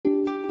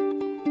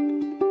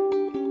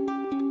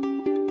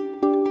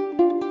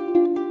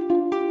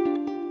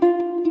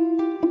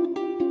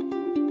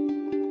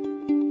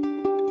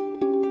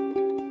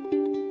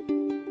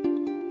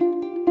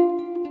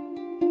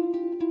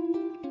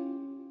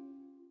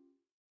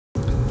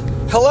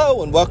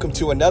Hello and welcome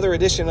to another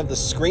edition of the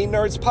Screen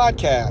Nerds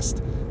Podcast.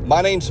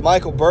 My name's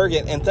Michael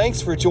Bergett and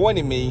thanks for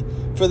joining me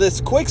for this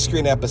quick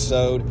screen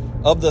episode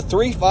of The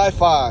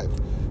 355,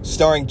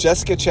 starring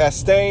Jessica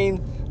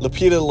Chastain,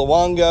 Lupita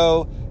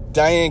Nyong'o,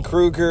 Diane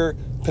Kruger,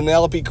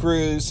 Penelope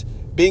Cruz,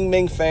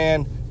 Bing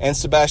Fan, and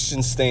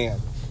Sebastian Stan.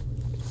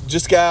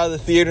 Just got out of the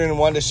theater and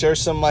wanted to share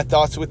some of my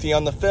thoughts with you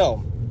on the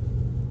film.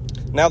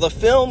 Now, the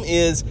film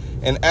is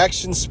an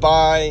action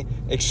spy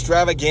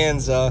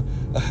extravaganza,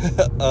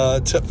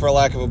 for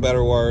lack of a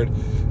better word,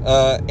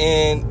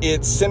 and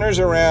it centers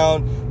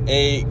around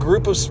a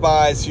group of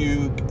spies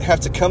who have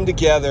to come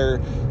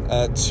together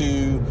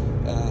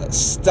to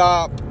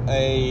stop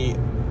a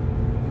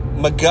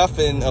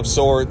MacGuffin of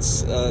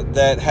sorts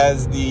that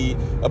has the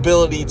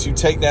ability to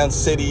take down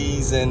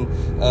cities and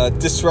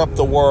disrupt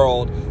the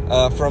world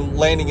from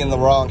landing in the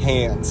wrong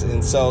hands.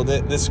 And so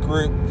this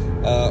group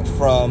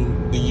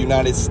from the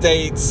United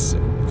States,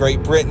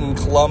 Great Britain,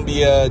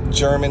 Colombia,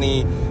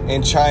 Germany,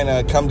 and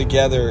China come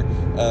together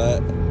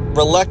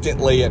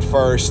reluctantly at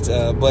first,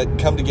 but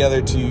come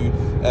together to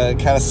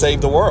kind of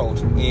save the world.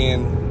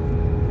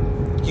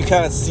 And you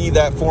kind of see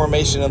that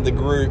formation of the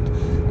group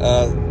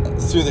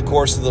through the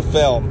course of the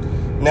film.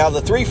 Now,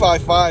 the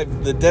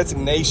 355, the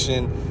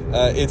designation,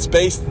 it's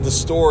based the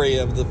story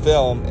of the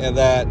film, and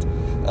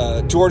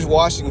that George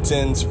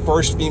Washington's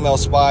first female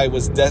spy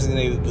was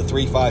designated the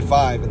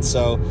 355, and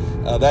so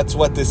that's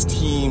what this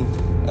team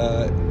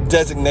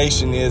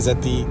designation is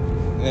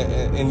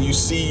and you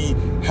see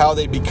how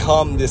they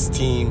become this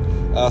team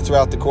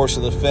throughout the course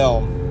of the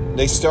film.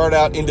 They start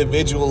out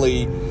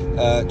individually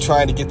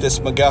trying to get this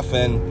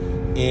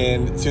MacGuffin,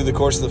 and through the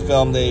course of the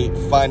film they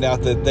find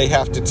out that they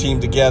have to team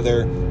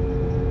together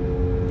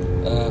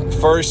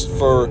first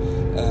for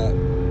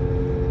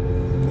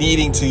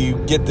needing to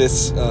get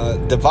this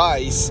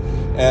device,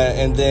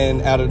 and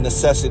then out of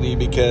necessity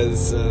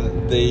because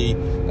they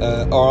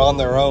are on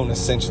their own.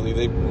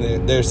 Essentially,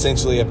 they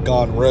essentially have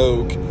gone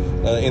rogue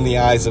in the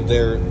eyes of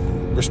their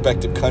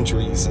respective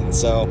countries, and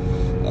so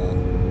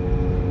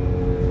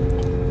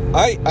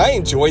I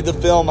enjoyed the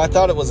film. I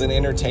thought it was an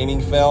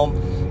entertaining film.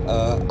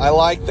 I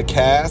liked the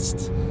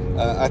cast.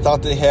 I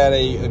thought they had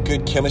a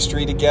good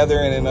chemistry together,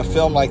 and in a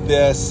film like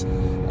this,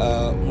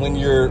 when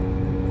you're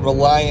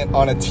reliant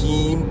on a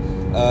team,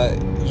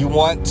 you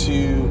want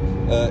to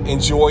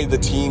enjoy the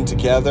team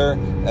together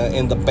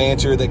and the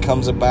banter that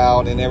comes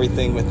about and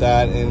everything with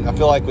that. And I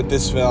feel like with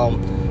this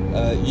film,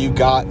 you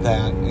got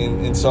that.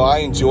 And so I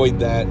enjoyed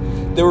that.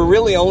 There were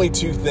really only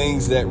two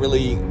things that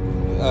really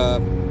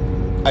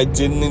I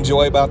didn't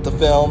enjoy about the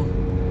film.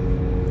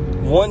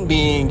 One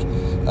being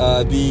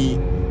the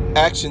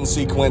action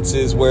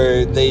sequences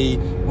where they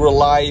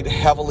relied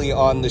heavily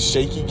on the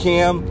shaky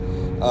cam.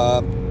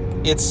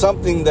 It's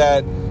something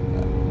that,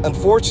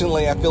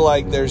 unfortunately, I feel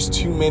like there's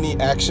too many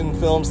action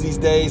films these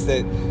days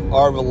that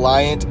are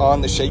reliant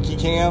on the shaky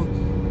cam,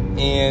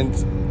 and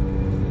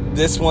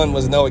this one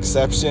was no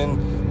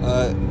exception.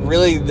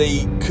 Really,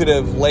 they could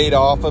have laid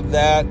off of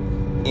that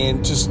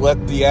and just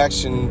let the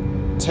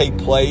action take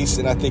place,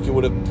 and I think it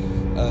would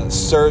have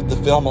served the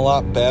film a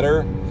lot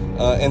better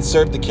and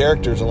served the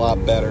characters a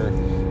lot better.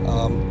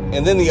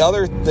 And then the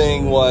other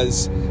thing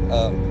was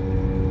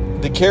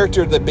the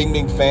character that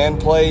Bing Fan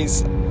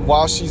plays.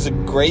 While she's a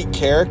great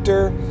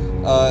character,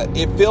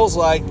 it feels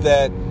like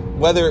that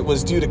whether it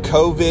was due to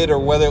COVID or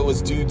whether it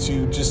was due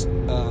to just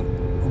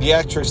the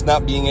actress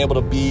not being able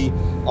to be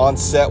on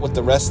set with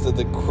the rest of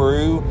the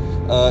crew,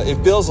 it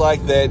feels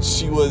like that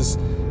she was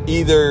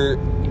either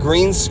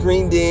green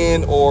screened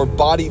in or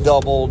body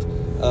doubled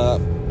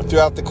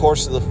throughout the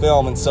course of the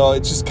film, and so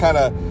it just kind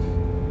of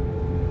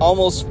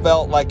almost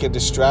felt like a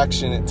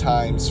distraction at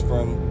times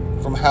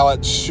from how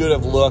it should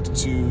have looked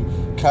to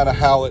kind of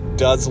how it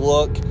does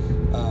look.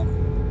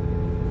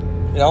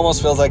 It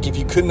almost feels like if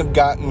you couldn't have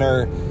gotten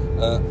her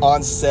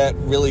on set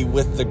really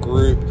with the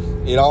group,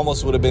 it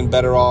almost would have been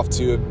better off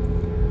to have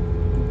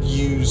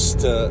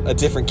used a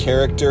different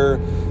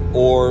character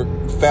or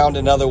found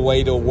another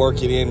way to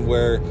work it in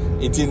where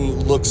it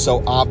didn't look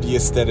so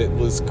obvious that it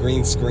was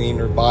green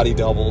screen or body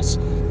doubles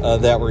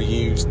that were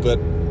used. But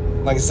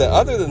like I said,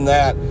 other than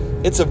that,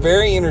 it's a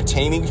very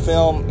entertaining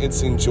film.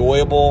 It's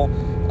enjoyable.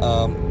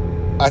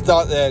 I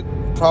thought that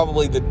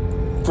probably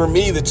for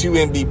me, the two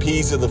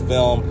MVPs of the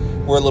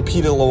film were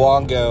Lupita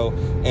Nyong'o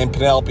and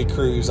Penelope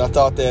Cruz. I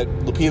thought that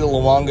Lupita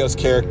Nyong'o's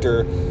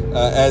character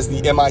as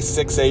the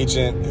MI6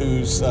 agent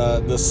who's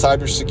the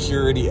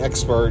cybersecurity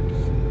expert,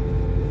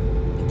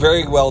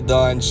 very well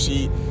done.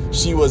 She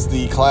was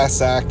the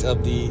class act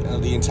of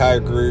the entire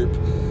group.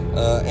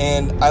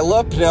 And I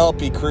love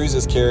Penelope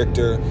Cruz's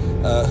character,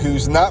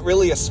 who's not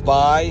really a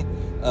spy.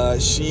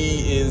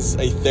 She is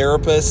a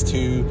therapist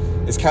who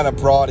is kind of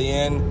brought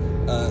in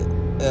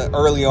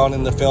early on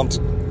in the film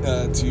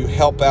to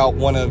help out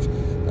one of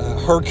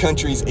her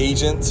country's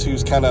agents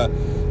who's kind of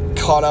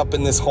caught up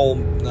in this whole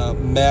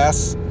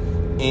mess,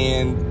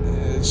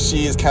 and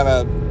she is kind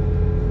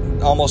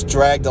of almost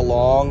dragged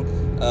along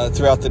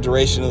throughout the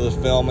duration of the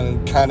film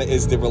and kind of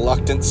is the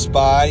reluctant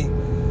spy.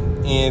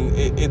 And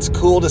it's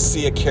cool to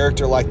see a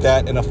character like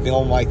that in a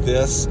film like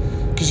this,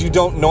 because you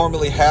don't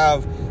normally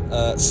have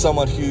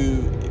someone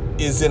who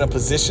is in a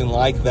position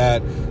like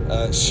that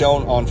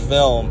shown on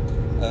film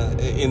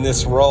in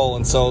this role.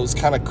 And so it was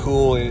kind of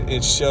cool.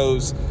 It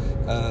shows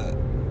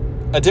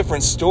a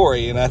different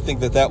story, and I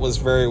think that was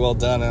very well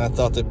done, and I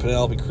thought that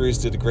Penelope Cruz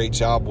did a great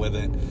job with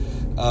it.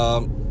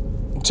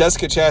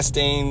 Jessica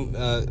Chastain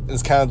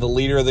is kind of the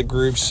leader of the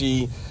group.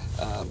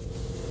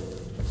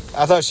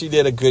 I thought she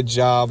did a good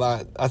job.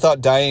 I thought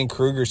Diane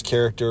Kruger's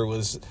character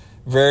was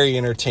very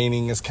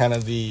entertaining as kind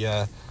of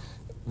the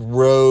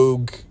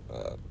rogue,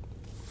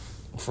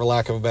 for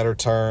lack of a better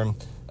term,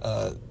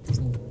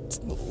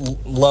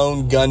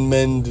 lone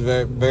gunman,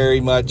 very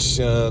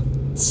much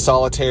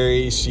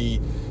solitary.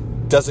 She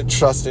doesn't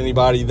trust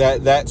anybody.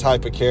 That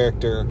type of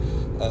character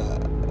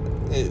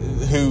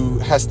who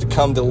has to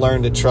come to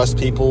learn to trust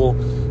people.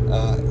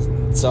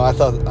 So I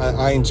thought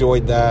I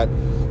enjoyed that.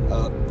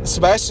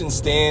 Sebastian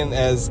Stan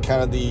as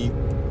kind of the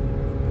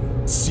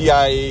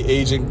CIA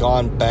agent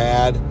gone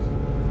bad.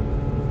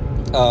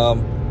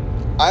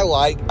 I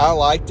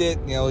liked it.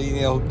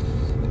 You know,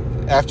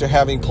 after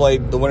having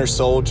played the Winter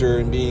Soldier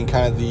and being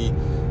kind of the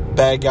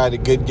bad guy to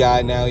good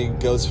guy, now he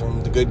goes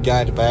from the good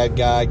guy to bad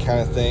guy kind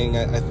of thing.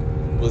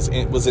 Was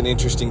an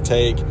interesting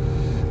take. There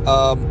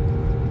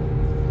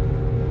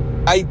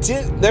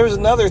was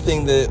another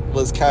thing that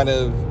was kind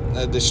of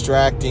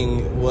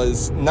distracting,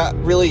 was not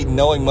really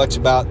knowing much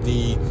about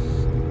the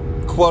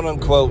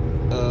quote-unquote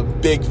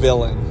big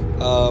villain.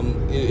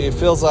 It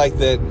feels like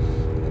that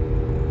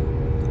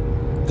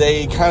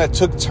they kind of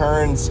took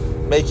turns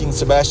making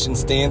Sebastian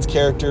Stan's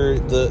character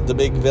the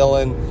big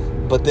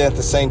villain, but then at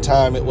the same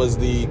time it was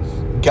the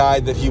guy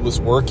that he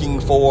was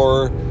working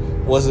for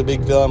was a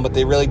big villain, but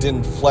they really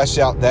didn't flesh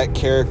out that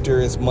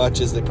character as much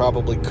as they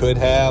probably could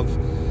have.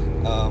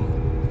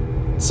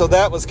 So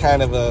that was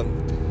kind of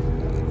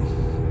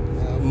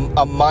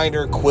a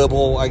minor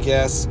quibble, I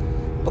guess.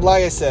 But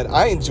like I said,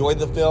 I enjoyed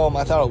the film.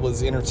 I thought it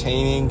was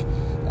entertaining.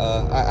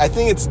 I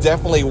think it's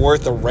definitely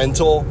worth a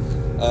rental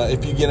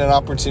if you get an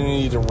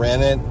opportunity to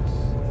rent it.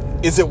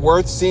 Is it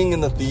worth seeing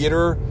in the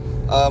theater?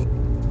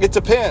 It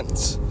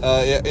depends.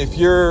 If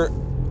you're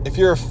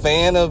a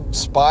fan of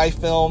spy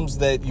films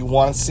that you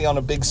want to see on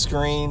a big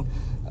screen,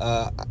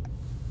 I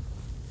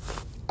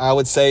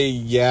would say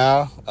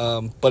yeah.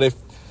 But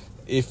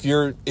if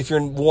you're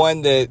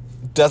one that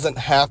doesn't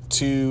have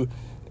to,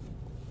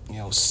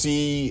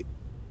 see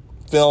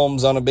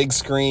films on a big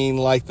screen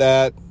like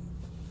that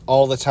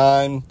all the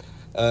time,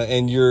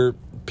 and you're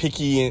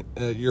picky,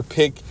 you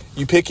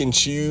pick and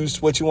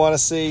choose what you want to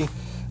see,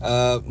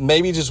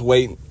 maybe just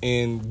wait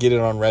and get it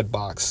on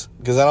Redbox,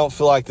 because I don't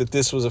feel like that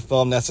this was a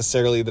film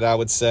necessarily that I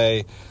would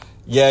say,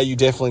 yeah, you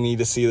definitely need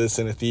to see this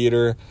in a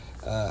theater.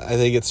 I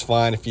think it's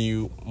fine if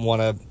you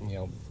want to,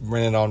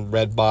 rent it on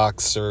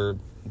Redbox or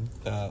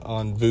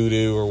on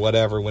Vudu or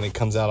whatever when it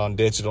comes out on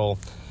digital.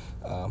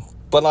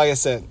 But like I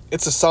said,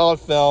 it's a solid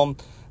film.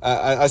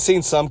 I've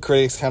seen some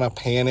critics kind of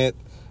pan it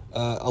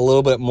a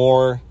little bit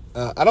more.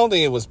 I don't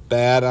think it was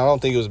bad. I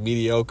don't think it was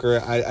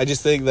mediocre. I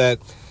just think that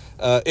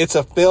it's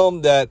a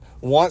film that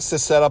wants to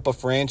set up a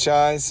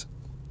franchise.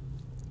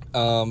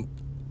 And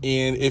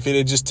if it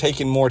had just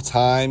taken more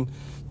time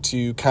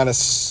to kind of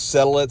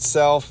settle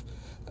itself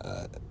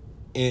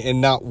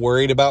and not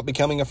worried about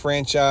becoming a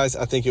franchise,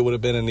 I think it would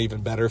have been an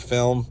even better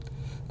film.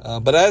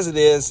 But as it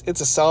is,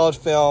 it's a solid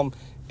film.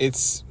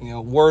 It's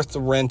worth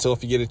the rental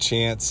if you get a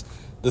chance.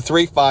 The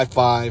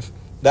 355.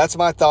 That's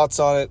my thoughts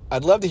on it.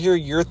 I'd love to hear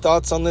your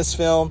thoughts on this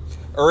film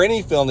or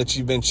any film that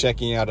you've been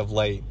checking out of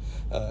late.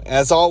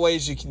 As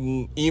always, you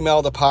can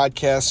email the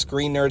podcast,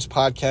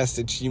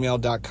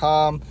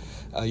 screennerdspodcast@gmail.com.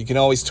 You can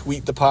always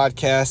tweet the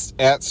podcast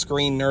at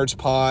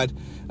screennerdspod.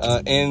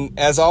 And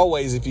as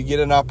always, if you get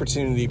an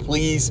opportunity,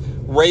 please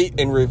rate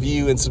and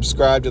review and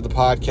subscribe to the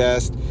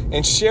podcast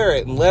and share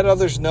it and let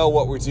others know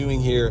what we're doing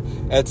here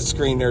at the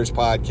Screen Nerds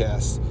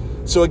Podcast.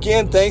 So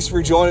again, thanks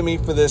for joining me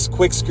for this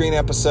quick screen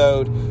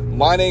episode.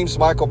 My name's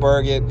Michael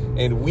Burgett,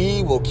 and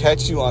we will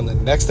catch you on the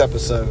next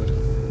episode.